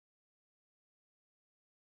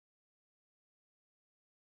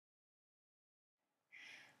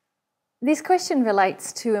This question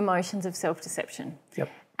relates to emotions of self-deception. Yep.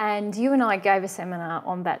 And you and I gave a seminar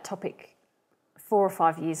on that topic 4 or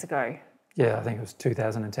 5 years ago. Yeah, I think it was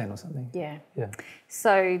 2010 or something. Yeah. Yeah.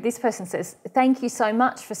 So this person says, thank you so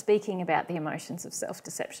much for speaking about the emotions of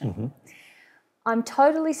self-deception. Mm-hmm. I'm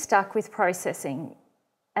totally stuck with processing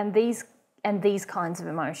and these kinds of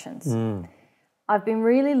emotions. I've been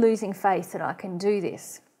really losing faith that I can do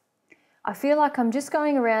this. I feel like I'm just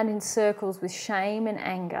going around in circles with shame and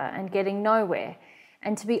anger and getting nowhere.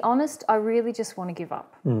 And to be honest, I really just want to give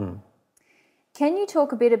up. Can you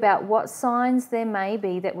talk a bit about what signs there may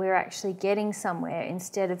be that we're actually getting somewhere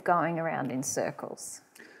instead of going around in circles?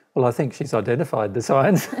 Well, I think she's identified the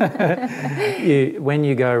signs. When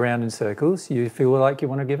you go around in circles, you feel like you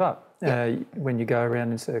want to give up. Yep. When you go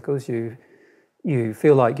around in circles, you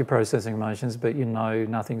feel like you're processing emotions, but you know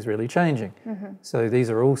nothing's really changing. So these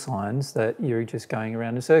are all signs that you're just going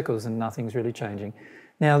around in circles and nothing's really changing.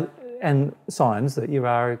 Now, and signs that you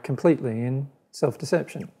are completely in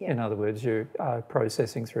self-deception. Yep. In other words, you are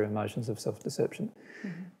processing through emotions of self-deception.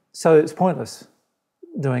 So it's pointless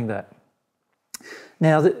doing that.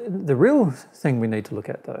 Now, the real thing we need to look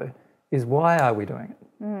at, though, is why are we doing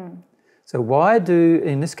it? So why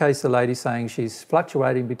in this case, the lady's saying she's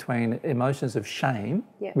fluctuating between emotions of shame,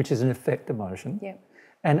 Yep. which is an affect emotion, Yep.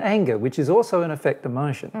 and anger, which is also an affect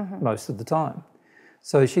emotion most of the time.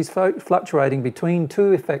 So she's fluctuating between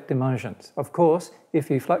two affect emotions. Of course, if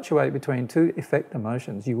you fluctuate between two affect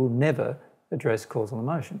emotions, you will never address causal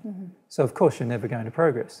emotion. So of course, you're never going to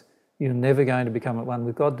progress. You're never going to become at one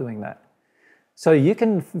with God doing that. So you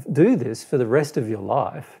can do this for the rest of your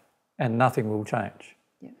life and nothing will change.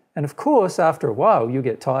 Yep. And of course, after a while, you'll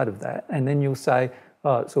get tired of that and then you'll say,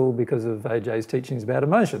 oh, it's all because of AJ's teachings about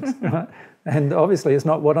emotions, right? And obviously it's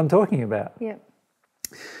not what I'm talking about. Yep.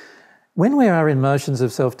 When we are in emotions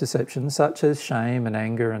of self-deception, such as shame and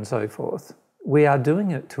anger and so forth, we are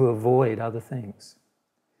doing it to avoid other things.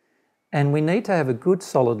 And we need to have a good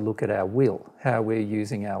solid look at our will, how we're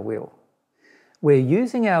using our will. We're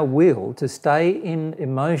using our will to stay in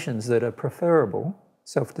emotions that are preferable,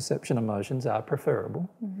 self-deception emotions are preferable,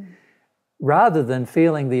 rather than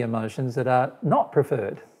feeling the emotions that are not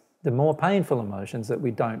preferred, the more painful emotions that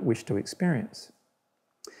we don't wish to experience.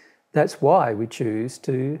 That's why we choose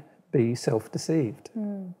to be self-deceived.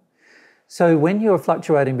 So when you're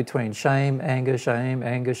fluctuating between shame, anger,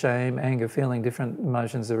 feeling different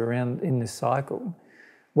emotions that are around in this cycle,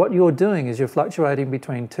 what you're doing is you're fluctuating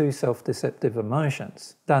between two self-deceptive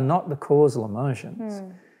emotions. They're not the causal emotions.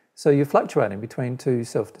 So you're fluctuating between two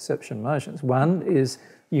self-deception emotions. One is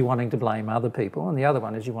you wanting to blame other people, and the other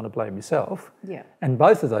one is you want to blame yourself. Yeah. And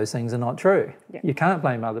both of those things are not true. Yeah. You can't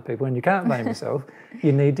blame other people and you can't blame yourself.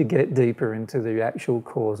 You need to get deeper into the actual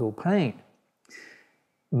causal pain.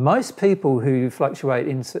 Most people who fluctuate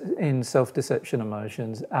in self-deception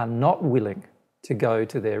emotions are not willing to go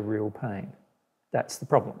to their real pain. That's the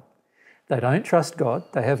problem. They don't trust God.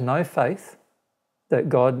 They have no faith that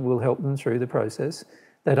God will help them through the process.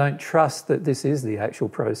 They don't trust that this is the actual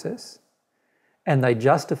process. And they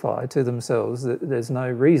justify to themselves that there's no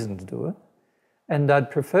reason to do it. And they'd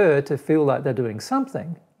prefer to feel like they're doing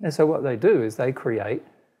something. And so what they do is they create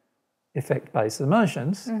effect-based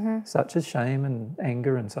emotions, such as shame and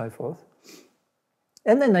anger and so forth.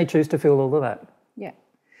 And then they choose to feel all of that. Yeah.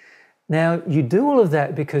 Now, you do all of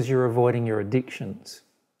that because you're avoiding your addictions.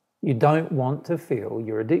 You don't want to feel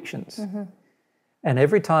your addictions. And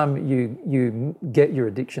every time you get your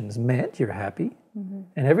addictions met, you're happy.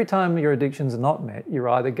 And every time your addictions are not met, you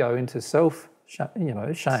either go into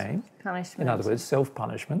shame, Punishment. in other words,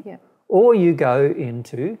 self-punishment, Yeah. or you go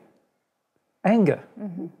into anger,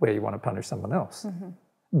 where you want to punish someone else.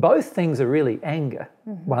 Both things are really anger.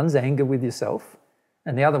 One's anger with yourself,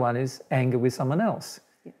 and the other one is anger with someone else.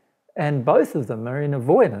 Yeah. And both of them are in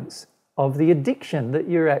avoidance of the addiction that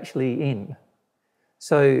you're actually in.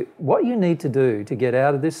 So what you need to do to get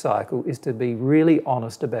out of this cycle is to be really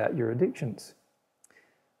honest about your addictions.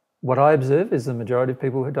 What I observe is the majority of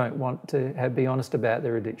people who don't want to be honest about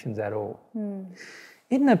their addictions at all.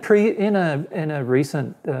 In a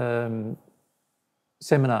recent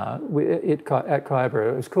seminar at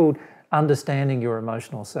Kyabra, it was called Understanding Your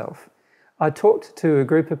Emotional Self. I talked to a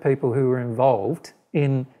group of people who were involved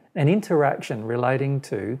in an interaction relating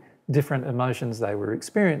to different emotions they were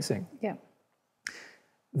experiencing. Yeah.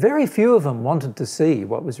 Very few of them wanted to see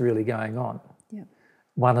what was really going on. Yeah.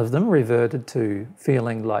 One of them reverted to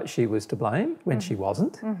feeling like she was to blame when she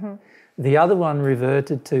wasn't. The other one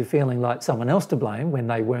reverted to feeling like someone else to blame when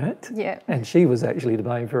they weren't. Yeah. And she was actually to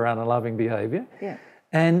blame for her unloving behaviour. Yeah.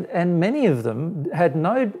 And many of them had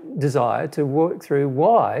no desire to work through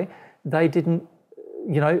why they didn't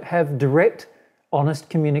have direct, honest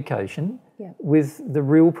communication Yeah. with the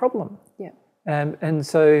real problem. Yeah. And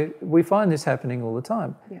so we find this happening all the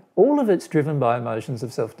time. Yeah. All of it's driven by emotions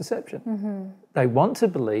of self-deception. They want to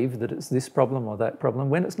believe that it's this problem or that problem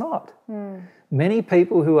when it's not. Many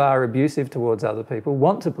people who are abusive towards other people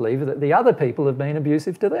want to believe that the other people have been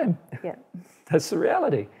abusive to them. Yeah. That's the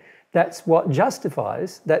reality. That's what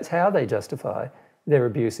justifies, that's how they justify their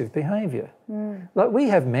abusive behaviour. Like we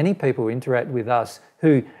have many people interact with us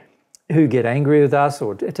who get angry with us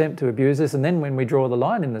or attempt to abuse us, and then when we draw the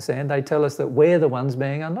line in the sand, they tell us that we're the ones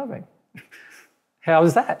being unloving. How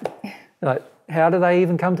is that? Like, how do they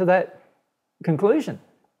even come to that conclusion?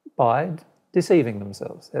 By deceiving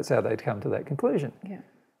themselves. That's how they'd come to that conclusion. Yeah.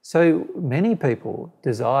 So many people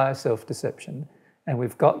desire self-deception, and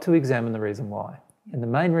we've got to examine the reason why. And the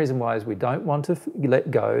main reason why is we don't want to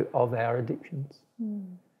let go of our addictions.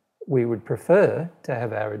 We would prefer to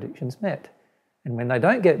have our addictions met. And when they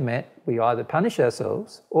don't get met, we either punish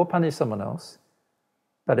ourselves or punish someone else,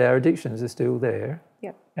 but our addictions are still there.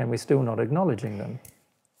 Yep. And we're still not acknowledging them.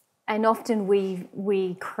 And often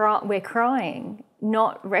we're crying,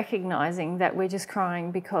 not recognising that we're just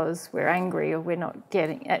crying because we're angry or we're not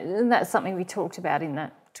getting it. And that's something we talked about in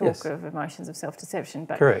that talk Yes. of emotions of self-deception.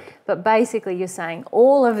 But, Correct. But basically you're saying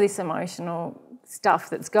all of this emotional stuff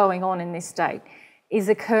that's going on in this state is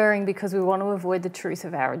occurring because we want to avoid the truth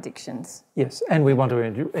of our addictions. Yes, and we want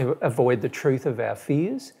to avoid the truth of our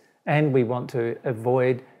fears, and we want to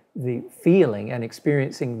avoid the feeling and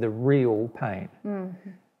experiencing the real pain.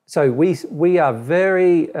 So we are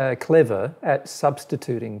very clever at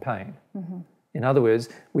substituting pain. In other words,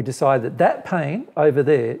 we decide that that pain over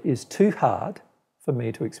there is too hard for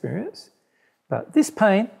me to experience, but this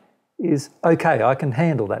pain is okay, I can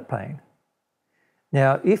handle that pain.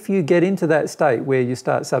 Now, if you get into that state where you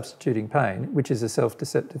start substituting pain, which is a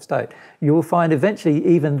self-deceptive state, you will find eventually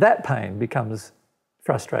even that pain becomes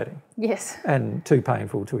frustrating. Yes. And too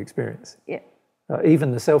painful to experience. Yeah.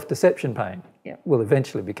 Even the self-deception pain Yeah. will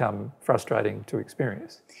eventually become frustrating to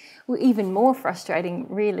experience. Well, even more frustrating,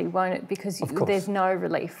 really, won't it? Because course. there's no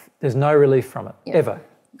relief. There's no relief from it, Yeah. ever,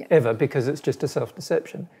 Yeah. ever, because it's just a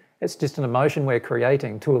self-deception. It's just an emotion we're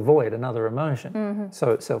creating to avoid another emotion.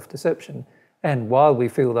 So it's self-deception. And while we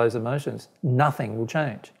feel those emotions, nothing will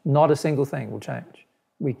change. Not a single thing will change.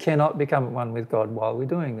 We cannot become one with God while we're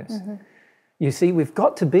doing this. You see, we've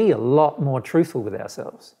got to be a lot more truthful with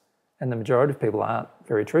ourselves. And the majority of people aren't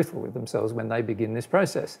very truthful with themselves when they begin this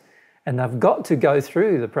process. And they've got to go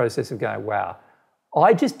through the process of going, wow,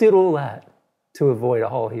 I just did all that to avoid a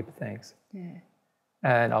whole heap of things. Yeah.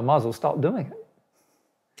 And I might as well stop doing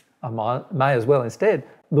it. I may as well instead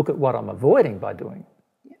look at what I'm avoiding by doing.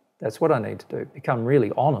 That's what I need to do, become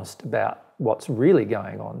really honest about what's really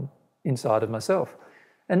going on inside of myself.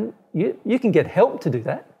 And you can get help to do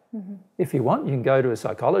that. If you want, you can go to a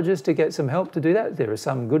psychologist to get some help to do that. There are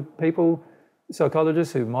some good people,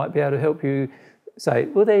 psychologists, who might be able to help you say,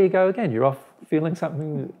 well, there you go again. You're off feeling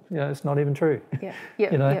something, it's not even true. Yeah.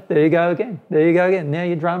 Yeah. There you go again. There you go again. Now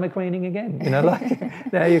you're drama queening again.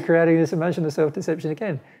 Now you're creating this emotion of self-deception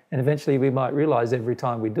again. And eventually we might realise every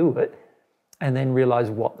time we do it, and then realise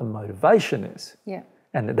what the motivation is. Yeah.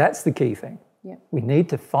 And that's the key thing. Yeah. We need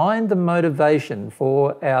to find the motivation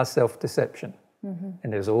for our self-deception.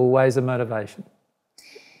 And there's always a motivation.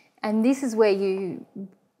 And this is where you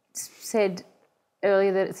said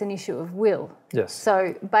earlier that it's an issue of will. Yes.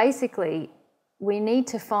 So basically, we need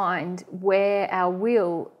to find where our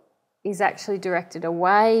will is actually directed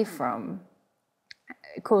away from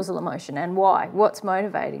causal emotion and why. What's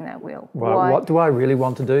motivating that will? Well, Why? what do I really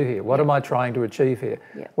want to do here? What am I trying to achieve here?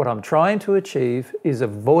 Yeah. What I'm trying to achieve is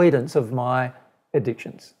avoidance of my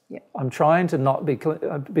addictions. Yeah. I'm trying to not be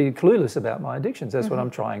clueless about my addictions. That's what I'm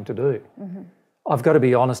trying to do. I've got to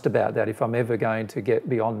be honest about that if I'm ever going to get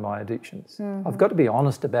beyond my addictions. I've got to be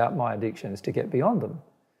honest about my addictions to get beyond them.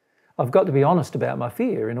 I've got to be honest about my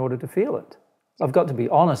fear in order to feel it. I've got to be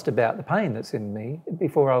honest about the pain that's in me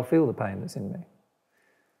before I'll feel the pain that's in me.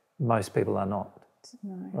 Most people are not.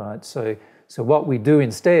 No. Right? So what we do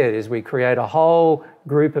instead is we create a whole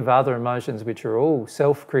group of other emotions which are all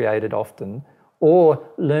self-created often, or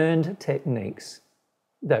learned techniques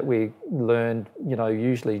that we learned,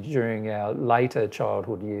 usually during our later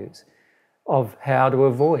childhood years, of how to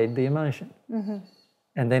avoid the emotion.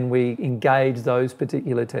 And then we engage those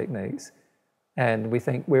particular techniques and we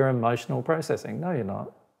think we're emotional processing. No, you're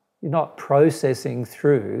not. You're not processing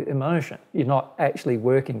through emotion. You're not actually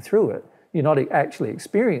working through it. You're not actually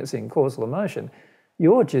experiencing causal emotion.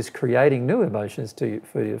 You're just creating new emotions for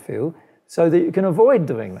you to feel so that you can avoid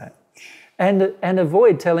doing that. And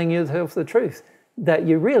avoid telling yourself the truth, that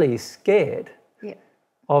you're really scared. Yeah.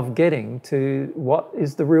 of getting to what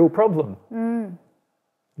is the real problem.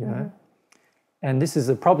 You know? And this is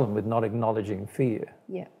a problem with not acknowledging fear.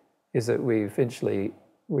 Yeah. Is that we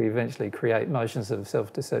eventually create motions of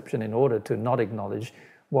self-deception in order to not acknowledge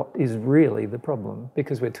what is really the problem,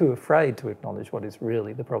 because we're too afraid to acknowledge what is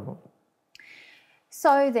really the problem.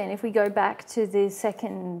 So then, if we go back to the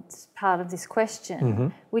second part of this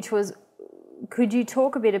question, which was, could you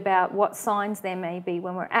talk a bit about what signs there may be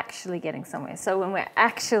when we're actually getting somewhere? So when we're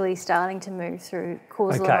actually starting to move through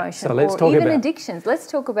causal emotion, so let's or talk even about addictions. Let's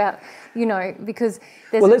talk about, you know, because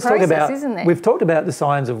there's a process, isn't there? We've talked about the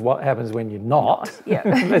signs of what happens when you're not. Yeah.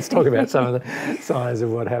 Let's talk about some of the signs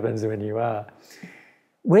of what happens when you are.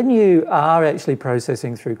 When you are actually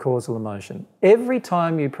processing through causal emotion, every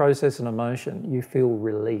time you process an emotion, you feel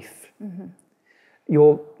relief.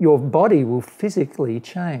 Your body will physically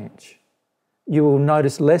change. You will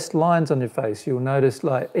notice less lines on your face. You'll notice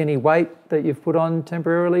like any weight that you've put on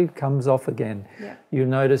temporarily comes off again. Yeah. You'll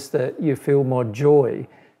notice that you feel more joy.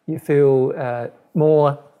 You feel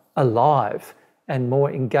more alive and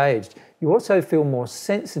more engaged. You also feel more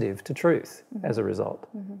sensitive to truth as a result.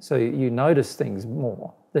 So you notice things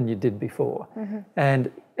more than you did before.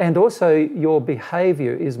 And also your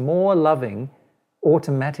behaviour is more loving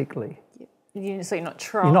automatically. So you're not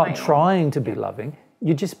trying. You're not trying to be loving.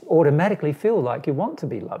 You just automatically feel like you want to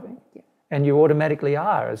be loving. And you automatically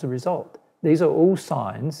are as a result. These are all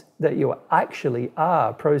signs that you actually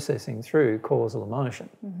are processing through causal emotion.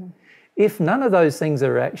 If none of those things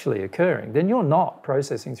are actually occurring, then you're not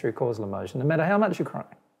processing through causal emotion, no matter how much you're crying,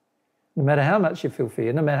 no matter how much you feel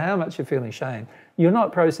fear, no matter how much you're feeling shame. You're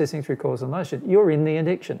not processing through causal emotion. You're in the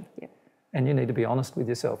addiction. And you need to be honest with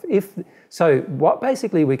yourself. So what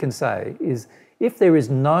basically we can say is, if there is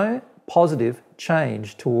no positive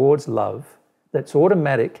change towards love that's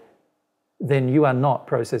automatic, then you are not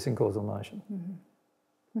processing causal emotion.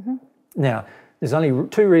 Now, there's only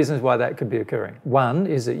two reasons why that could be occurring. One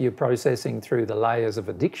is that you're processing through the layers of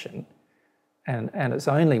addiction, and it's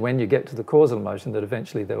only when you get to the causal emotion that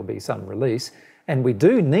eventually there'll be some release. And we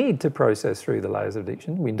do need to process through the layers of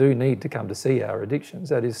addiction. We do need to come to see our addictions.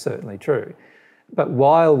 That is certainly true. But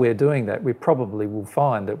while we're doing that, we probably will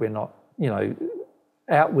find that we're not,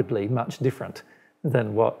 outwardly much different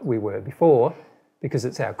than what we were before, because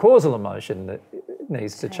it's our causal emotion that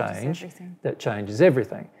needs to change, that changes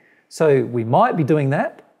everything. So we might be doing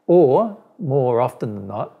that, or more often than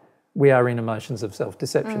not, we are in emotions of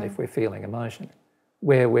self-deception if we're feeling emotion,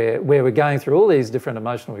 where we're going through all these different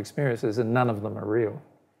emotional experiences and none of them are real.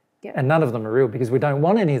 And none of them are real because we don't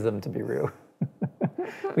want any of them to be real.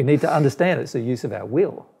 We need to understand it's the use of our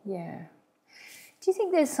will. Yeah. Do you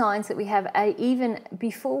think there's signs that we have, even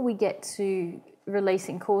before we get to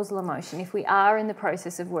releasing causal emotion, if we are in the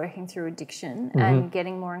process of working through addiction and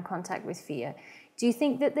getting more in contact with fear, do you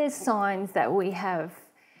think that there's signs that we have?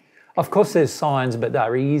 Of course there's signs, but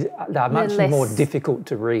they're much more difficult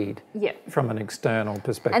to read from an external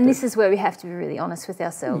perspective. And this is where we have to be really honest with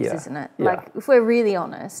ourselves, isn't it? Like, if we're really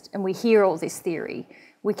honest and we hear all this theory,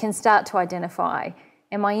 we can start to identify,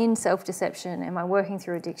 am I in self-deception? Am I working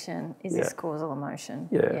through addiction? Is this causal emotion?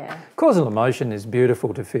 Causal emotion is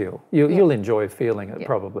beautiful to feel. You'll enjoy feeling it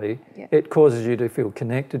probably. It causes you to feel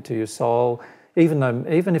connected to your soul. Even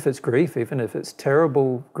if it's grief, even if it's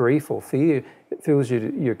terrible grief or fear, it feels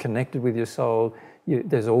you're connected with your soul.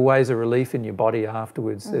 There's always a relief in your body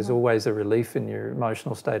afterwards. There's always a relief in your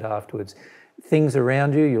emotional state afterwards. Things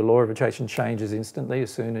around you, your law of attraction changes instantly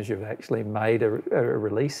as soon as you've actually made a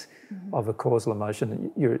release of a causal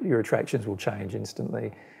emotion. Your attractions will change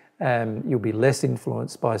instantly. You'll be less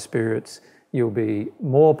influenced by spirits. You'll be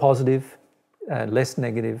more positive, less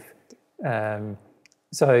negative.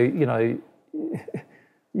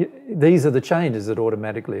 These are the changes that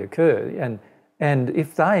automatically occur, and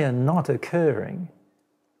if they are not occurring,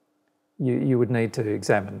 you would need to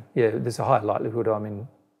examine. There's a high likelihood I'm in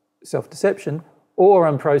self-deception, or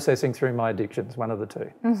I'm processing through my addictions, one of the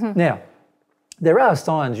two. Now, there are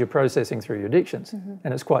signs you're processing through your addictions,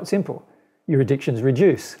 and it's quite simple. Your addictions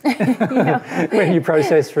reduce when you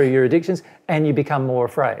process through your addictions, and you become more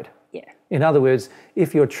afraid. In other words,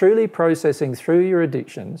 if you're truly processing through your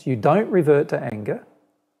addictions, you don't revert to anger,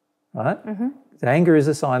 right? Anger is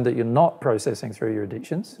a sign that you're not processing through your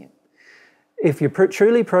addictions. If you're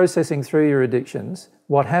truly processing through your addictions,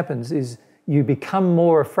 what happens is you become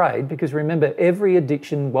more afraid, because remember, every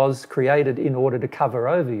addiction was created in order to cover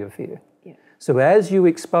over your fear. So as you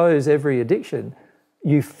expose every addiction,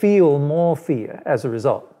 you feel more fear as a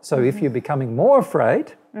result. So if you're becoming more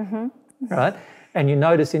afraid, right, and you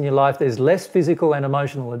notice in your life there's less physical and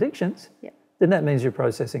emotional addictions, then that means you're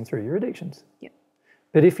processing through your addictions.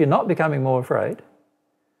 But if you're not becoming more afraid,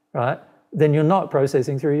 right, then you're not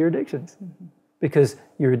processing through your addictions because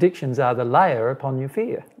your addictions are the layer upon your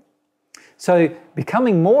fear. So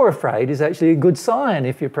becoming more afraid is actually a good sign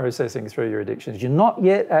if you're processing through your addictions. You're not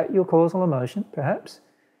yet at your causal emotion, perhaps,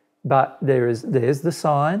 but there's the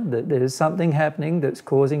sign that there's something happening that's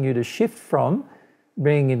causing you to shift from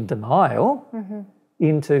being in denial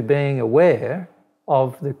into being aware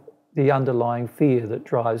of the underlying fear that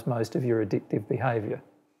drives most of your addictive behaviour.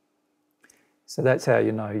 So that's how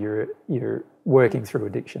you know you're working through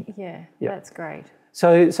addiction. Yeah, that's great.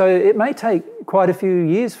 So it may take quite a few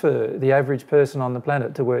years for the average person on the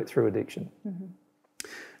planet to work through addiction.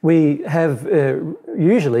 We have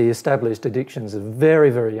usually established addictions at a very,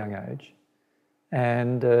 very young age,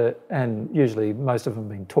 and usually most of them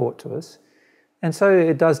have been taught to us. And so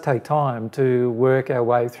it does take time to work our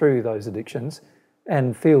way through those addictions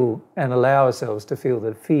and feel and allow ourselves to feel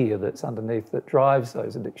the fear that's underneath that drives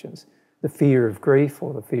those addictions. The fear of grief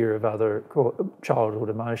or the fear of other childhood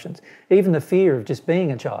emotions. Even the fear of just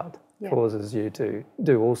being a child causes you to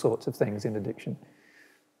do all sorts of things in addiction.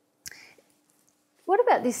 What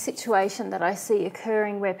about this situation that I see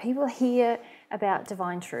occurring where people hear about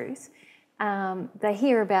divine truth, they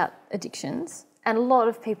hear about addictions, and a lot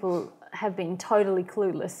of people have been totally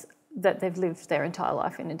clueless that they've lived their entire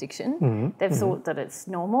life in addiction. They've thought that it's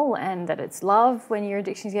normal and that it's love when your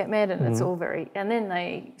addictions get met, and it's all very... And then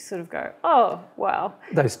they sort of go, oh, wow.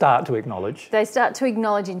 They start to acknowledge. They start to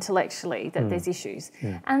acknowledge intellectually that there's issues.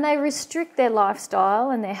 And they restrict their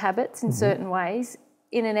lifestyle and their habits in certain ways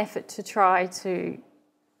in an effort to try to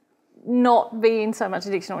not be in so much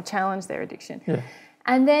addiction or challenge their addiction.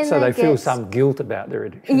 And then so they feel some guilt about their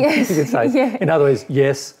addiction. Yes. You could say, in other words,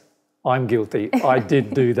 yes, I'm guilty. I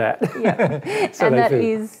did do that. So and that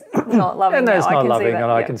is not loving. And that's not loving, that.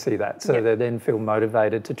 and I can see that. So they then feel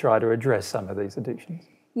motivated to try to address some of these addictions.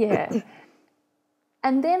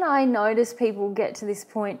 And then I notice people get to this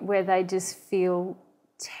point where they just feel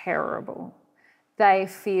terrible. They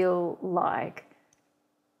feel like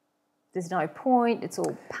there's no point, it's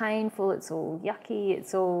all painful, it's all yucky,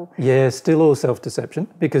 it's all... Yeah, still all self-deception,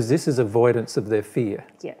 because this is avoidance of their fear.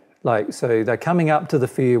 Like, so they're coming up to the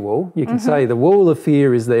fear wall. You can say the wall of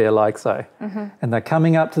fear is there, like so. And they're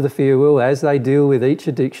coming up to the fear wall as they deal with each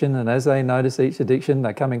addiction, and as they notice each addiction,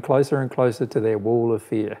 they're coming closer and closer to their wall of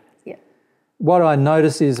fear. What I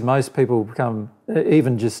notice is most people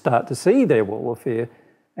even just start to see their wall of fear,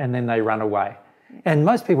 and then they run away. And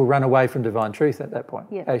most people run away from divine truth at that point,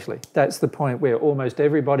 actually. That's the point where almost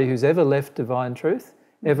everybody who's ever left divine truth,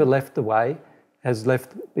 ever left the way, has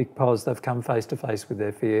left because they've come face to face with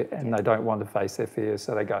their fear and they don't want to face their fear,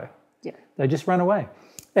 so they go. They just run away.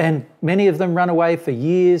 And many of them run away for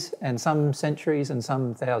years and some centuries and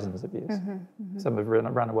some thousands of years. Some have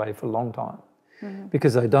run away for a long time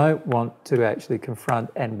because they don't want to actually confront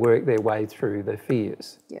and work their way through their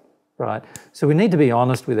fears. Right? So we need to be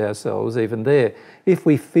honest with ourselves even there. If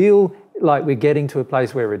we feel like we're getting to a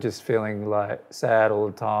place where we're just feeling like sad all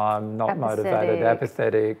the time, not motivated,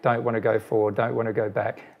 apathetic, don't want to go forward, don't want to go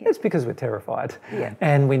back, it's because we're terrified.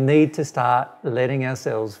 And we need to start letting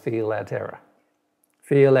ourselves feel our terror,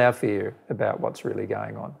 feel our fear about what's really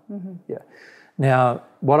going on. Now,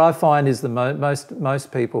 what I find is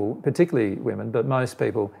most people, particularly women, but most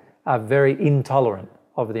people are very intolerant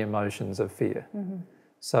of the emotions of fear.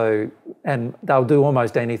 So, and they'll do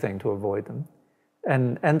almost anything to avoid them.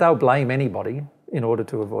 And they'll blame anybody in order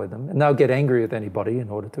to avoid them. And they'll get angry with anybody in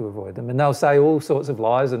order to avoid them. And they'll say all sorts of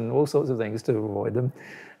lies and all sorts of things to avoid them.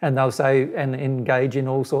 And they'll say and engage in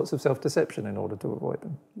all sorts of self-deception in order to avoid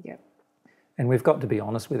them. And we've got to be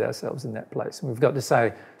honest with ourselves in that place. And we've got to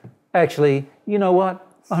say, actually, you know what?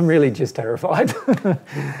 I'm really just terrified.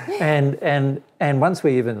 and once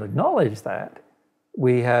we even acknowledge that,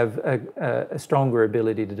 we have a stronger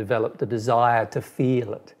ability to develop the desire to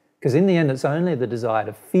feel it. Because in the end, it's only the desire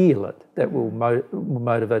to feel it that will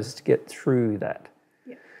motivate us to get through that.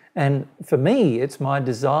 And for me, it's my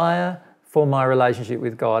desire for my relationship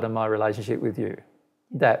with God and my relationship with you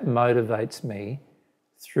that motivates me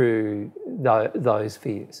through those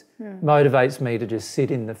fears. Motivates me to just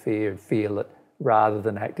sit in the fear and feel it rather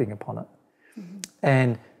than acting upon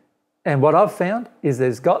it. And what I've found is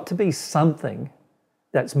there's got to be something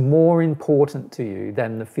that's more important to you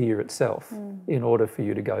than the fear itself in order for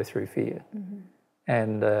you to go through fear.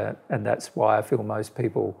 And that's why I feel most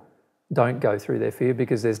people don't go through their fear,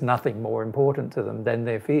 because there's nothing more important to them than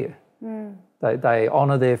their fear. They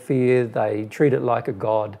honour their fear, they treat it like a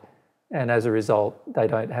god, and as a result, they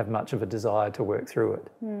don't have much of a desire to work through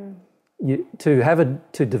it.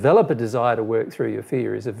 To develop a desire to work through your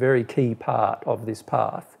fear is a very key part of this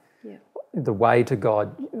path. The way to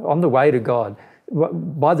God. On the way to God,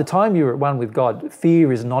 by the time you're at one with God,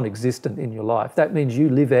 fear is non-existent in your life. That means you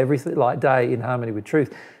live everything like day in harmony with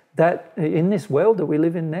truth. That in this world that we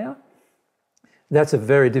live in now, that's a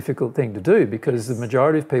very difficult thing to do, because the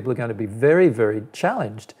majority of people are going to be very, very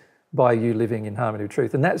challenged by you living in harmony with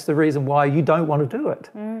truth. And that's the reason why you don't want to do it.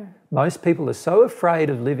 Most people are so afraid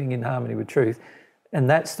of living in harmony with truth, and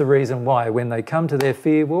that's the reason why when they come to their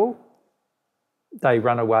fear wall, they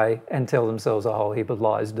run away and tell themselves a whole heap of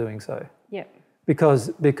lies doing so. Yep. Because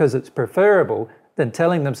it's preferable than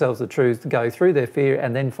telling themselves the truth to go through their fear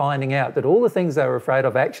and then finding out that all the things they were afraid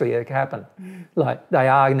of actually happen. Like they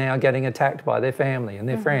are now getting attacked by their family and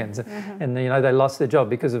their friends, and you know, they lost their job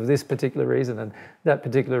because of this particular reason and that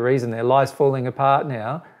particular reason. Their life's falling apart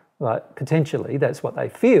now. Like potentially that's what they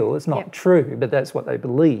feel. It's not true, but that's what they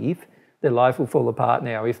believe. Their life will fall apart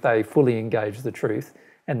now if they fully engage the truth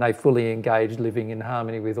and they fully engage living in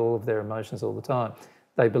harmony with all of their emotions all the time.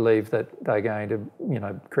 They believe that they're going to, you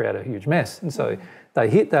know, create a huge mess. And so they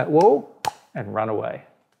hit that wall and run away.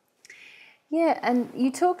 Yeah, and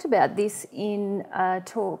you talked about this in a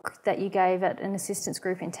talk that you gave at an assistance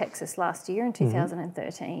group in Texas last year in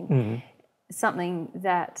 2013. Something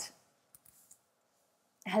that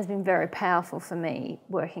has been very powerful for me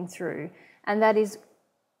working through, and that is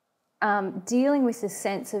dealing with the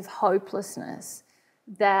sense of hopelessness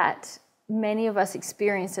that many of us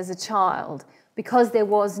experienced as a child, because there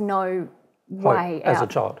was no way out. As a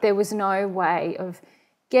child. There was no way of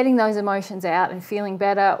getting those emotions out and feeling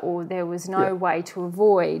better, or there was no way to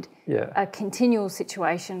avoid a continual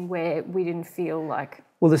situation where we didn't feel like...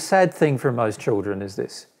 Well, the sad thing for most children is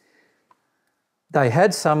this. They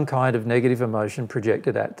had some kind of negative emotion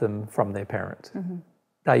projected at them from their parents.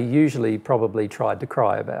 They usually probably tried to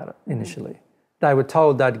cry about it initially. They were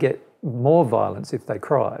told they'd get more violence if they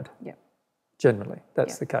cried. Generally,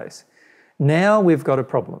 that's the case. Now we've got a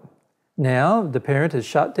problem. Now the parent has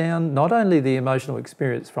shut down not only the emotional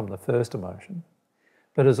experience from the first emotion,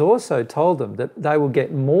 but has also told them that they will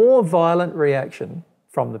get more violent reaction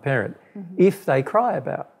from the parent if they cry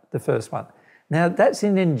about the first one. Now that's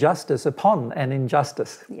an injustice upon an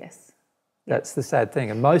injustice. Yes. That's the sad thing,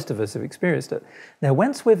 and most of us have experienced it. Now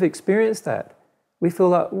once we've experienced that, we feel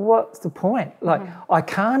like, what's the point? Like, I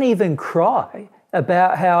can't even cry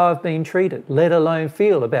about how I've been treated, let alone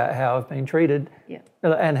feel about how I've been treated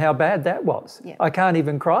and how bad that was. I can't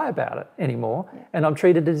even cry about it anymore, and I'm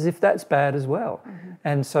treated as if that's bad as well.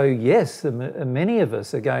 And so, yes, many of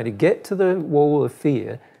us are going to get to the wall of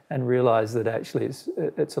fear and realise that actually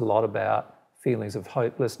it's a lot about feelings of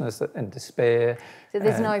hopelessness and despair. So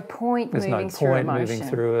there's no point moving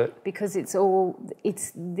through it because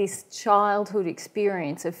it's this childhood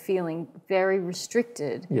experience of feeling very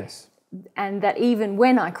restricted. Yes. And that even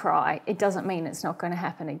when I cry, it doesn't mean it's not going to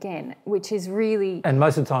happen again, which is really... And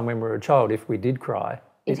most of the time when we were a child, if we did cry,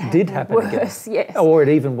 it did happen worse, again. Yes. Or it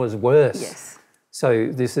even was worse. Yes. So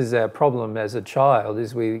this is our problem as a child,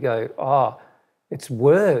 is we go, oh, it's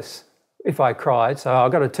worse if I cried, so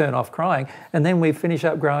I've got to turn off crying. And then we finish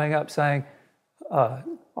up growing up saying,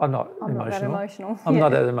 I'm not that emotional. I'm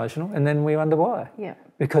not that emotional. And then we wonder why. Yeah.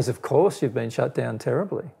 Because, of course, you've been shut down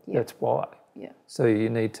terribly. Yeah. That's why. Yeah. So you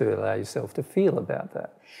need to allow yourself to feel about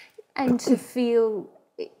that. And to feel,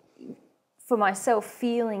 for myself,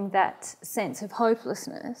 feeling that sense of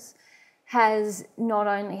hopelessness has not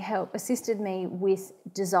only assisted me with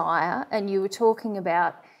desire, and you were talking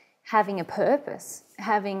about having a purpose,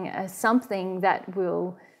 having something that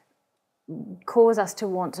will cause us to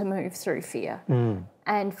want to move through fear.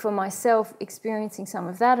 And for myself, experiencing some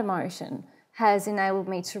of that emotion has enabled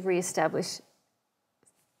me to reestablish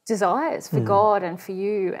desires for God and for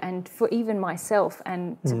you and for even myself,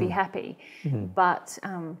 and to be happy. But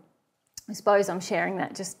I suppose I'm sharing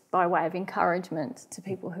that just by way of encouragement to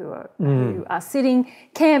people who are sitting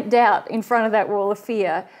camped out in front of that wall of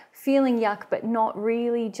fear, feeling yuck, but not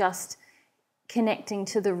really just connecting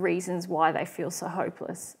to the reasons why they feel so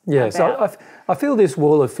hopeless. Yeah, so I feel this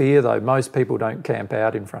wall of fear, though, most people don't camp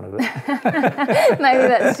out in front of it. Maybe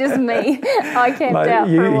that's just me. I camped out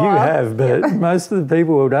for a while. You have, but most of the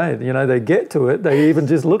people don't. You know, they get to it, they even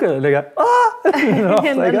just look at it and they go, ah!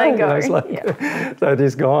 and then they go. It's like, they're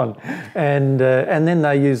just gone. And then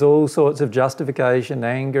they use all sorts of justification,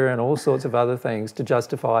 anger and all sorts of other things to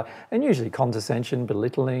justify, and usually condescension,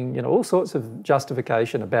 belittling, you know, all sorts of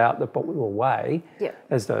justification about the way.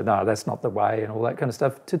 As though, no, that's not the way, and all that kind of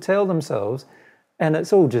stuff, to tell themselves, and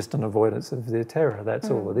it's all just an avoidance of their terror,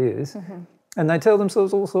 that's all it is. And they tell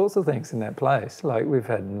themselves all sorts of things in that place. Like we've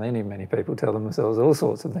had many, many people tell themselves all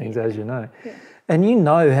sorts of things, as you know. And you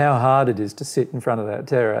know how hard it is to sit in front of that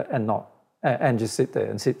terror and not and just sit there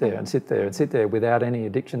and sit there and sit there and sit there without any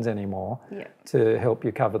addictions anymore to help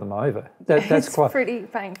you cover them over. That's quite pretty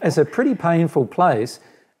painful. It's a pretty painful place,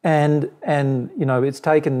 and you know, it's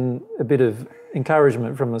taken a bit of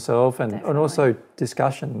encouragement from myself and also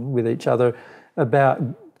discussion with each other about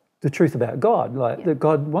the truth about God, like that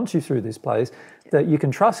God wants you through this place, that you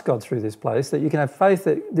can trust God through this place, that you can have faith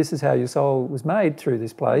that this is how your soul was made through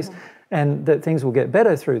this place, and that things will get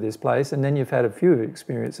better through this place. And then you've had a few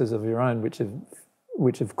experiences of your own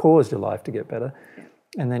which have caused your life to get better.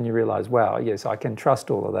 And then you realise, wow, yes, I can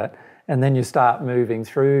trust all of that. And then you start moving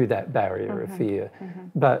through that barrier of fear.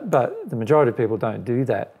 But the majority of people don't do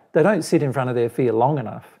that. They don't sit in front of their fear long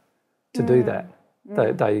enough to do that.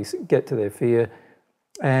 They get to their fear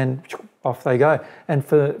and off they go. And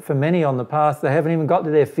for many on the path, they haven't even got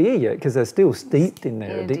to their fear yet because they're still steeped in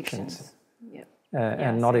their addictions.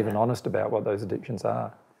 And not even honest about what those addictions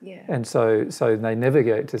are. And so they never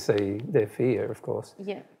get to see their fear, of course.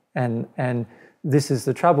 And this is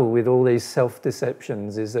the trouble with all these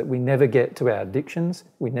self-deceptions, is that we never get to our addictions,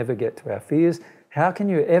 we never get to our fears. How can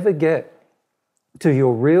you ever get to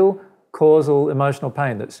your real causal emotional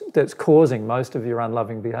pain that's causing most of your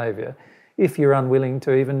unloving behaviour if you're unwilling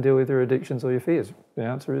to even deal with your addictions or your fears? The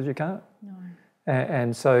answer is you can't. No.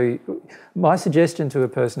 And so my suggestion to a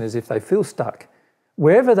person is, if they feel stuck,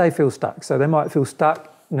 wherever they feel stuck, so they might feel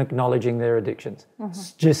stuck in acknowledging their addictions,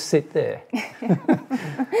 just sit there.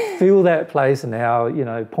 Feel that place and how, you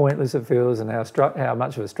know, pointless it feels and how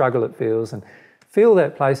much of a struggle it feels, and feel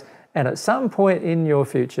that place. And at some point in your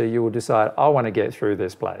future, you will decide, I want to get through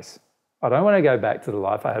this place. I don't want to go back to the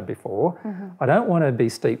life I had before. I don't want to be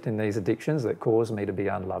steeped in these addictions that cause me to be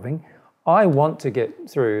unloving. I want to get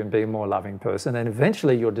through and be a more loving person, and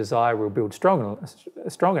eventually your desire will build strong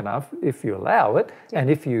enough if you allow it, and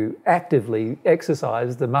if you actively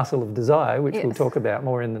exercise the muscle of desire, which we'll talk about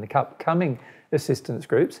more in the upcoming assistance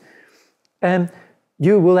groups, and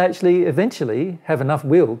you will actually eventually have enough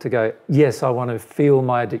will to go, yes, I want to feel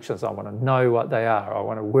my addictions, I want to know what they are, I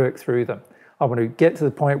want to work through them. I want to get to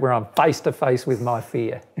the point where I'm face to face with my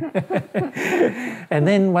fear. And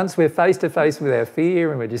then once we're face to face with our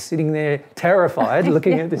fear and we're just sitting there terrified,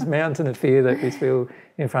 looking at this mountain of fear that we feel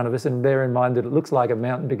in front of us, and bear in mind that it looks like a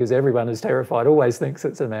mountain because everyone who's terrified always thinks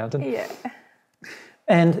it's a mountain.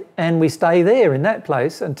 And we stay there in that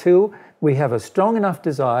place until we have a strong enough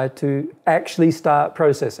desire to actually start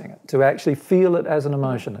processing it, to actually feel it as an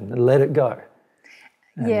emotion and let it go.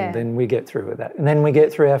 And then we get through with that. And then we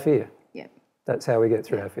get through our fear. That's how we get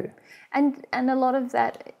through our fear. And a lot of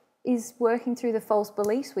that is working through the false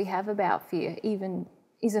beliefs we have about fear, even,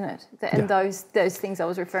 isn't it? And those things I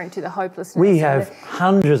was referring to, the hopelessness. We have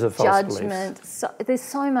hundreds of false judgment. There's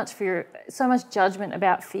so much fear, so much judgment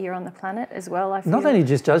about fear on the planet as well, I feel. Not only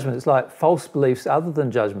just judgment, it's like false beliefs other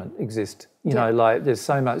than judgment exist. You know, like there's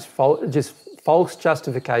so much false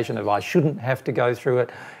justification of I shouldn't have to go through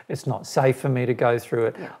it. It's not safe for me to go through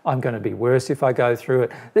it. I'm going to be worse if I go through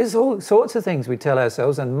it. There's all sorts of things we tell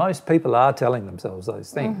ourselves, and most people are telling themselves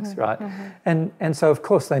those things, right? And so, of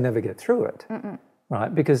course, they never get through it,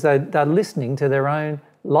 right? Because they're listening to their own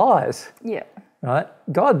lies. Right?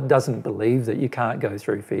 God doesn't believe that you can't go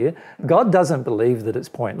through fear. God doesn't believe that it's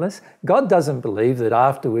pointless. God doesn't believe that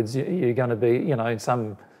afterwards you're going to be, you know, in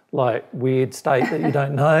some like weird state that you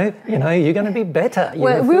don't know, you know, you're going to be better.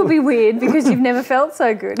 Well, it will be weird because you've never felt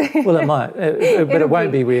so good. Well, it might, but it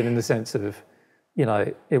won't be weird in the sense of, you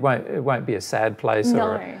know, it won't be a sad place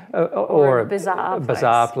or a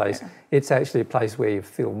bizarre place. It's actually a place where you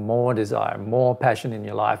feel more desire, more passion in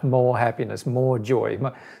your life, more happiness, more joy.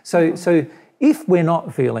 So if we're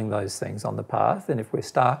not feeling those things on the path, and if we're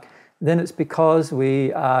stuck, then it's because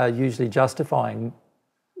we are usually justifying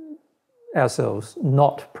ourselves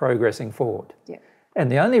not progressing forward. And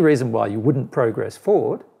the only reason why you wouldn't progress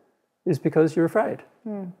forward is because you're afraid.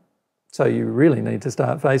 So you really need to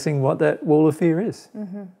start facing what that wall of fear is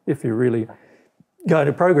if you're really going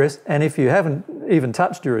to progress. And if you haven't even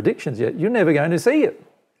touched your addictions yet, you're never going to see it.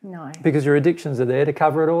 No. Because your addictions are there to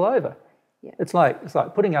cover it all over. It's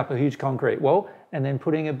like putting up a huge concrete wall and then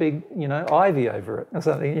putting a big, you know, ivy over it or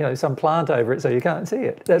something, you know, some plant over it so you can't see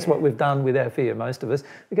it. That's what we've done with our fear, most of us.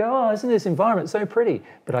 We go, oh, isn't this environment so pretty?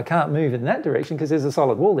 But I can't move in that direction because there's a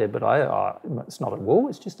solid wall there. But it's not a wall,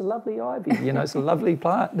 it's just a lovely ivy. You know, it's a lovely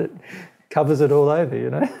plant that covers it all over, you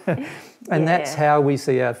know. And that's how we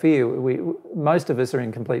see our fear. Most of us are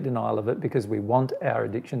in complete denial of it because we want our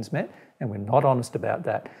addictions met and we're not honest about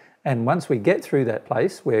that. And once we get through that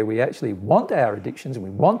place where we actually want our addictions and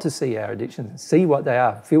we want to see our addictions and see what they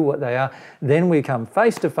are, feel what they are, then we come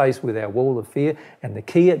face to face with our wall of fear. And the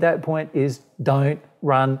key at that point is don't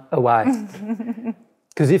run away.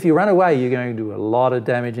 Because if you run away, you're going to do a lot of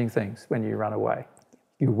damaging things when you run away.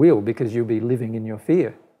 You will, because you'll be living in your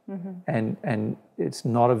fear. And it's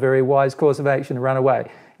not a very wise course of action to run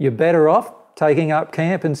away. You're better off taking up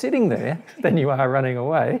camp and sitting there than you are running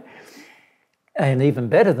away. And even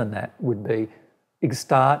better than that would be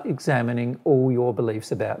start examining all your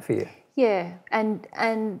beliefs about fear. Yeah, and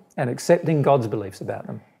accepting God's beliefs about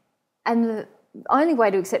them. And the only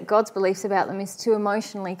way to accept God's beliefs about them is to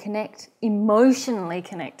emotionally connect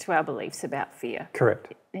to our beliefs about fear.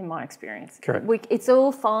 Correct. In my experience. Correct. It's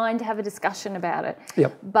all fine to have a discussion about it.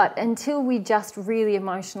 Yep. But until we just really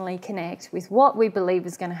emotionally connect with what we believe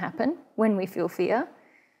is going to happen when we feel fear,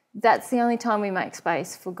 that's the only time we make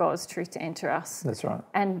space for God's truth to enter us. That's right.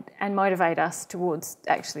 And motivate us towards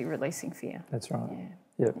actually releasing fear. That's right.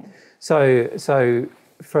 Yeah. Yep. So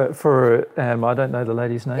for I don't know the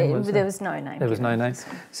lady's name. There was no name. There was no name.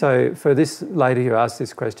 So for this lady who asked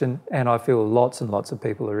this question, and I feel lots and lots of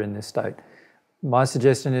people are in this state, my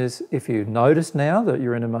suggestion is, if you notice now that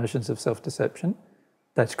you're in emotions of self-deception,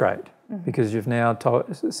 that's great, because you've now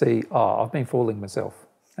I've been fooling myself,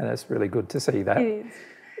 and that's really good to see that. It is.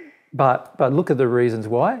 But look at the reasons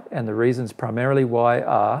why, and the reasons primarily why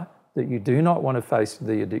are that you do not want to face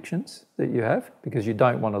the addictions that you have because you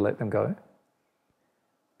don't want to let them go.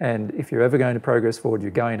 And if you're ever going to progress forward, you're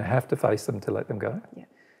going to have to face them to let them go. Yeah.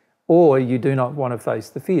 Or you do not want to face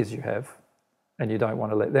the fears you have and you don't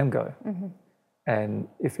want to let them go. And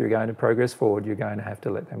if you're going to progress forward, you're going to have to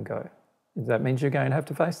let them go. That means you're going to have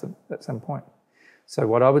to face them at some point. So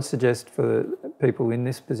what I would suggest for people in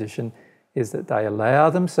this position is that they allow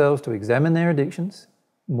themselves to examine their addictions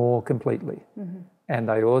more completely. And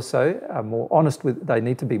they also are they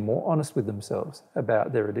need to be more honest with themselves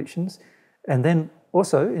about their addictions. And then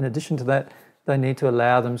also, in addition to that, they need to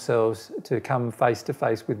allow themselves to come face to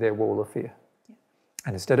face with their wall of fear.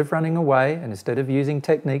 And instead of running away, and instead of using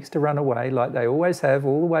techniques to run away like they always have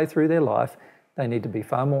all the way through their life, they need to be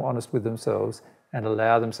far more honest with themselves and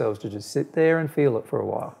allow themselves to just sit there and feel it for a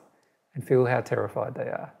while and feel how terrified they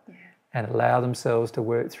are. And allow themselves to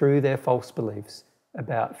work through their false beliefs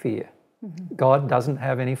about fear. God doesn't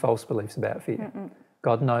have any false beliefs about fear.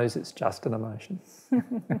 God knows it's just an emotion.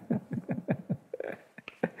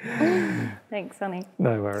 Thanks, Sonny.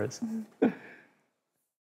 No worries.